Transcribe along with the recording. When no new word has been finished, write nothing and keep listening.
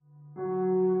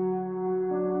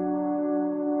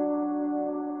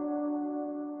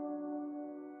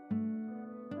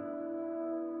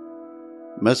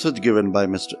Message given by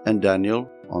Mr. N. Daniel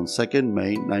on 2nd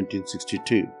May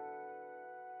 1962.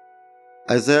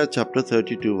 Isaiah chapter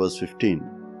 32 verse 15.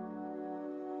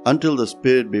 Until the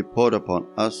Spirit be poured upon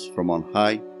us from on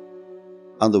high,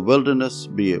 and the wilderness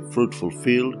be a fruitful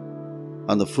field,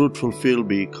 and the fruitful field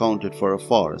be counted for a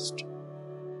forest.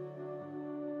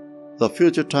 The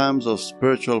future times of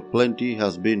spiritual plenty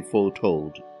has been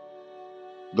foretold.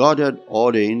 God had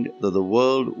ordained that the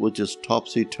world which is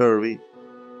topsy-turvy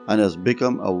and has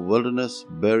become a wilderness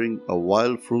bearing a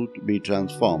wild fruit be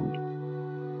transformed.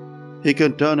 He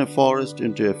can turn a forest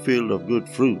into a field of good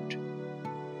fruit.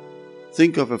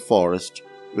 Think of a forest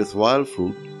with wild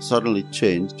fruit suddenly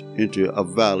changed into a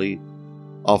valley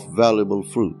of valuable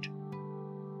fruit.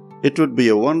 It would be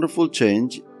a wonderful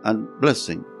change and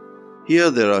blessing.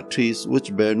 Here there are trees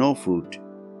which bear no fruit.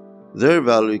 Their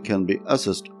value can be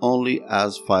assessed only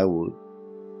as firewood.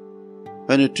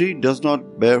 When a tree does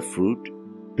not bear fruit,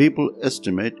 people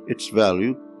estimate its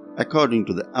value according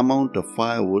to the amount of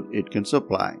firewood it can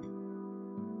supply.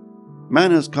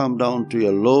 Man has come down to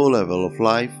a low level of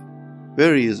life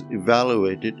where he is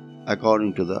evaluated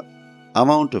according to the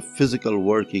amount of physical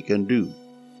work he can do.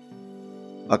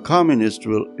 A communist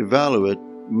will evaluate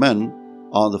men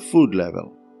on the food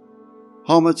level.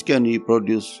 How much can he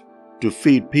produce to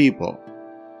feed people?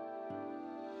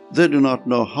 They do not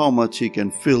know how much he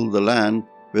can fill the land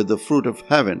with the fruit of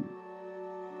heaven.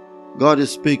 God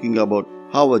is speaking about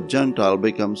how a Gentile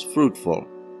becomes fruitful.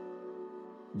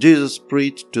 Jesus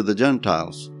preached to the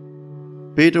Gentiles.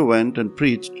 Peter went and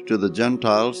preached to the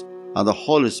Gentiles, and the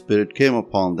Holy Spirit came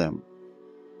upon them.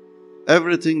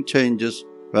 Everything changes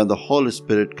when the Holy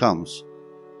Spirit comes.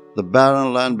 The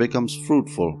barren land becomes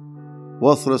fruitful.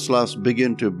 Worthless lives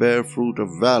begin to bear fruit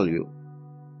of value.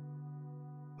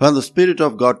 When the Spirit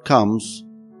of God comes,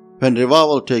 when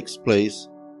revival takes place,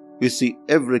 we see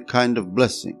every kind of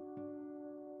blessing.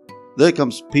 There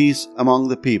comes peace among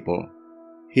the people,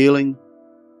 healing,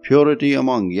 purity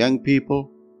among young people,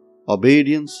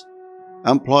 obedience.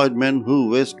 Employed men who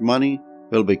waste money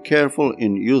will be careful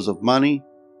in use of money.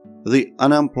 The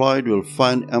unemployed will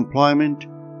find employment.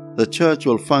 The church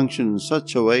will function in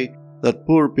such a way that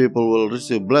poor people will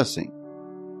receive blessing.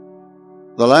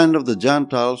 The land of the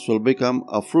Gentiles will become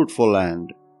a fruitful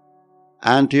land.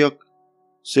 Antioch,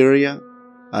 Syria,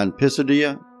 and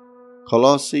Pisidia,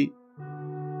 Colossae,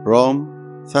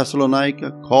 Rome,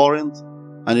 Thessalonica, Corinth,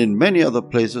 and in many other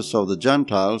places of the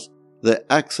Gentiles, they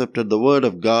accepted the word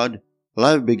of God.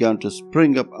 Life began to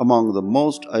spring up among the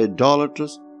most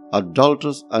idolatrous,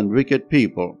 adulterous, and wicked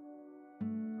people.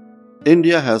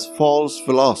 India has false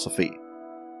philosophy.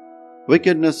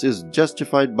 Wickedness is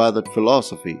justified by that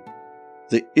philosophy.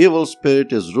 The evil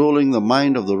spirit is ruling the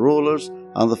mind of the rulers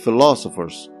and the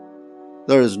philosophers.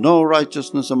 There is no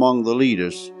righteousness among the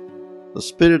leaders. The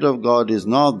Spirit of God is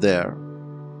not there.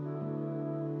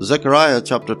 Zechariah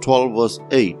chapter 12 verse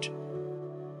 8.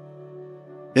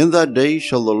 In that day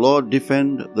shall the Lord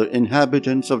defend the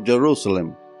inhabitants of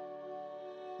Jerusalem,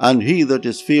 and he that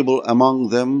is feeble among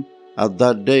them at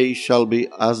that day shall be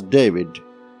as David,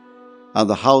 and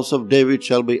the house of David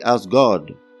shall be as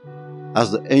God,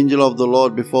 as the angel of the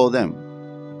Lord before them.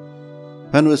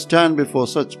 When we stand before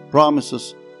such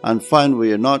promises and find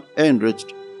we are not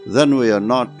enriched, then we are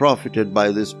not profited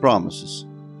by these promises.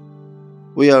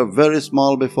 We are very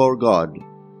small before God.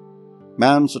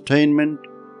 Man's attainment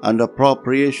and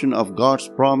appropriation of God's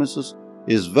promises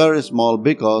is very small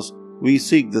because we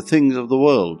seek the things of the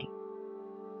world.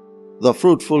 The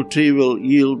fruitful tree will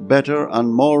yield better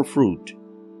and more fruit.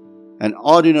 An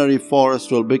ordinary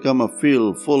forest will become a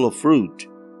field full of fruit.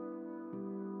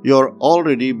 You are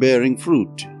already bearing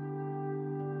fruit.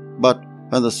 But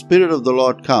when the Spirit of the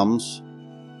Lord comes,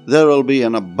 there will be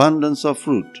an abundance of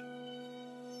fruit.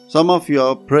 Some of you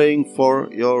are praying for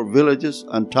your villages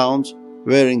and towns,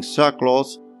 wearing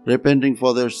sackcloth, repenting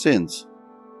for their sins.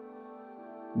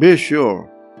 Be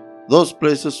sure, those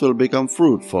places will become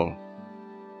fruitful.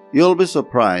 You'll be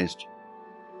surprised.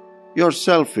 You're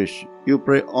selfish. You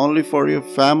pray only for your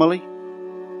family?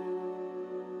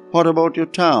 What about your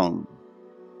town?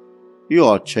 You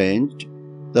are changed.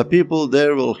 The people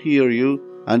there will hear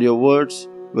you, and your words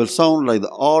will sound like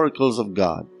the oracles of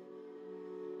God.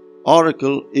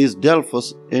 Oracle is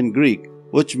Delphos in Greek,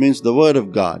 which means the word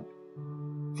of God.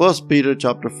 1 Peter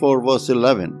chapter 4 verse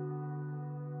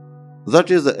 11. That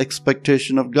is the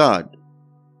expectation of God.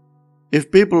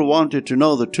 If people wanted to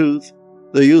know the truth,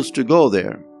 they used to go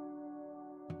there.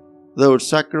 They would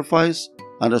sacrifice,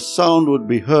 and a sound would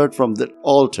be heard from the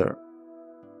altar.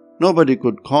 Nobody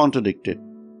could contradict it.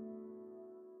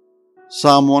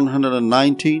 Psalm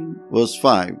 119 verse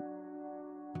 5.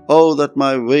 Oh, that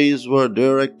my ways were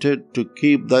directed to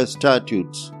keep thy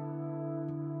statutes.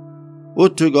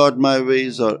 Would to God my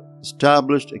ways are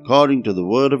established according to the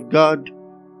word of God.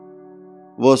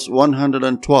 Verse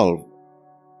 112.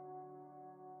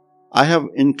 I have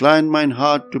inclined mine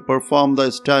heart to perform thy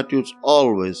statutes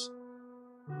always,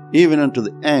 even unto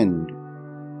the end.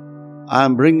 I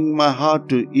am bringing my heart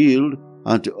to yield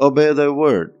and to obey thy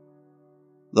word.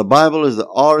 The Bible is the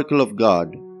oracle of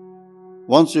God.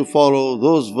 Once you follow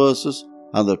those verses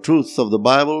and the truths of the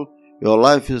Bible, your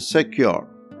life is secure.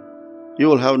 You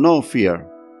will have no fear.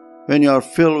 When you are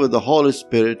filled with the Holy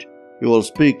Spirit, you will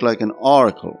speak like an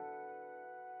oracle.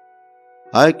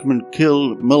 Eichmann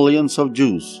killed millions of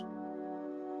Jews.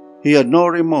 He had no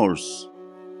remorse.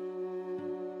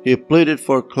 He pleaded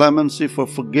for clemency, for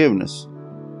forgiveness.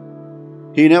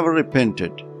 He never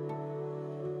repented.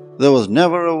 There was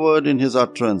never a word in his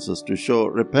utterances to show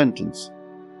repentance.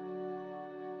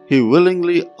 He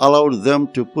willingly allowed them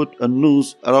to put a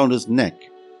noose around his neck.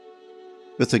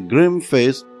 With a grim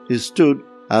face, he stood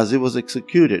as he was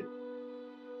executed.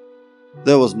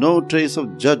 There was no trace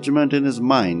of judgment in his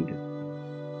mind.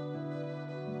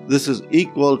 This is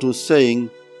equal to saying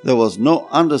there was no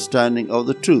understanding of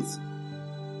the truth.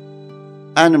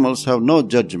 Animals have no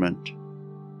judgment.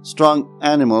 Strong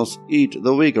animals eat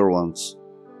the weaker ones.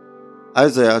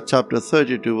 Isaiah chapter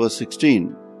 32 verse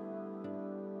 16.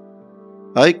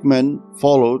 Eichmann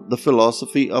followed the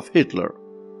philosophy of Hitler.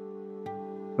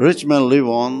 Rich men live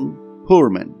on, poor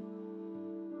men.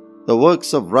 The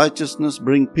works of righteousness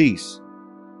bring peace.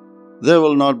 There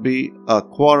will not be a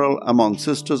quarrel among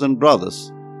sisters and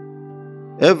brothers.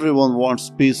 Everyone wants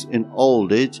peace in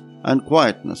old age and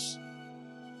quietness.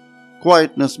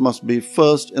 Quietness must be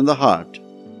first in the heart.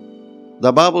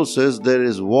 The Bible says there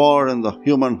is war in the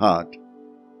human heart.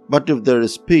 But if there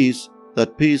is peace,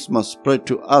 that peace must spread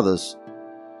to others.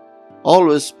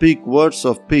 Always speak words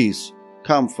of peace,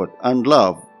 comfort, and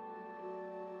love.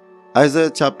 Isaiah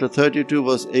chapter 32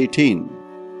 verse 18.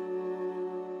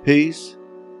 Peace,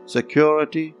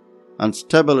 security, and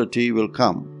stability will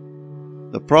come.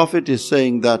 The prophet is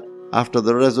saying that after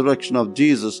the resurrection of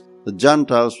Jesus, the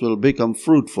Gentiles will become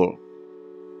fruitful.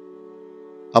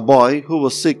 A boy who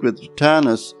was sick with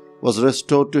tetanus was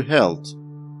restored to health.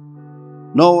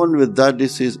 No one with that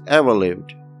disease ever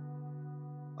lived.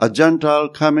 A Gentile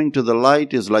coming to the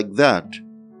light is like that.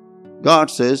 God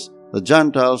says the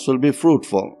Gentiles will be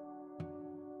fruitful.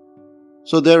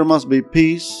 So there must be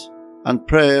peace and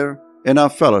prayer in our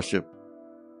fellowship.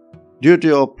 Due to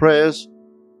your prayers,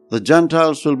 the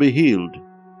Gentiles will be healed.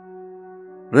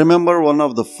 Remember one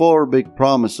of the 4 big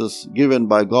promises given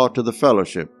by God to the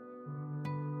fellowship.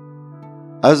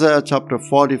 Isaiah chapter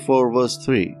 44 verse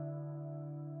 3.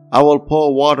 I will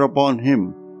pour water upon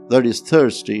him that is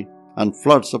thirsty, and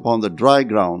floods upon the dry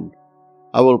ground.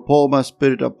 I will pour my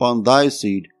spirit upon thy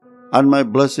seed, and my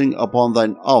blessing upon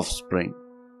thine offspring.